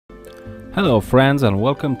Hello friends, and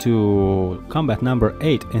welcome to combat number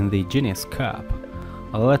 8 in the Genie's Cup.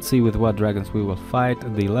 Let's see with what dragons we will fight.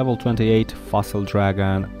 The level 28 Fossil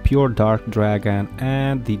Dragon, Pure Dark Dragon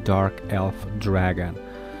and the Dark Elf Dragon.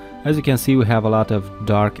 As you can see, we have a lot of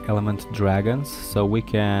Dark Element Dragons, so we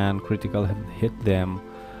can critical hit them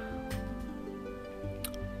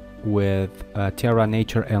with Terra,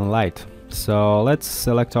 Nature and Light. So let's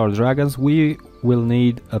select our dragons. We will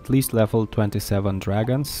need at least level 27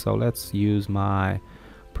 dragons, so let's use my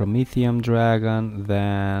PROMETHIUM dragon,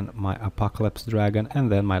 then my Apocalypse dragon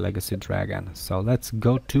and then my Legacy dragon. So let's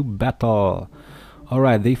go to battle.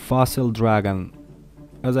 Alright, the Fossil Dragon.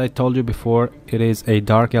 As I told you before, it is a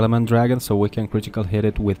Dark Element dragon, so we can critical hit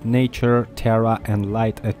it with Nature, Terra and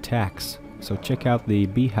Light attacks. So check out the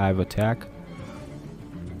Beehive attack.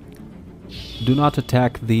 Do not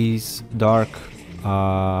attack these dark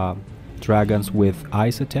dragons with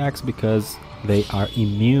ice attacks because they are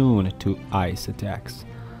immune to ice attacks.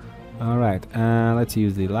 Alright, and let's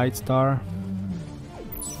use the light star.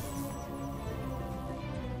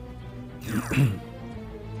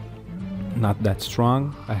 Not that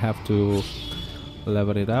strong, I have to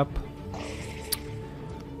level it up.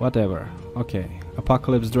 Whatever. Okay,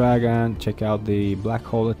 Apocalypse Dragon, check out the black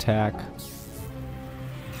hole attack.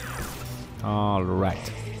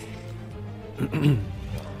 Alright.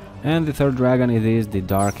 And the third dragon, it is the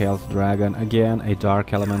Dark Elf Dragon, again a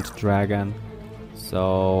Dark Element Dragon.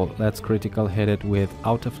 So let's critical hit it with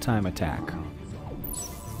Out of Time attack.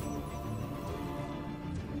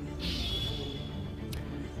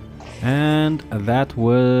 And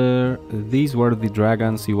these were the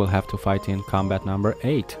dragons you will have to fight in combat number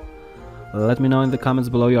 8. Let me know in the comments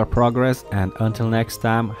below your progress, and until next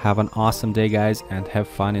time, have an awesome day guys and have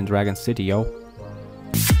fun in Dragon City, yo!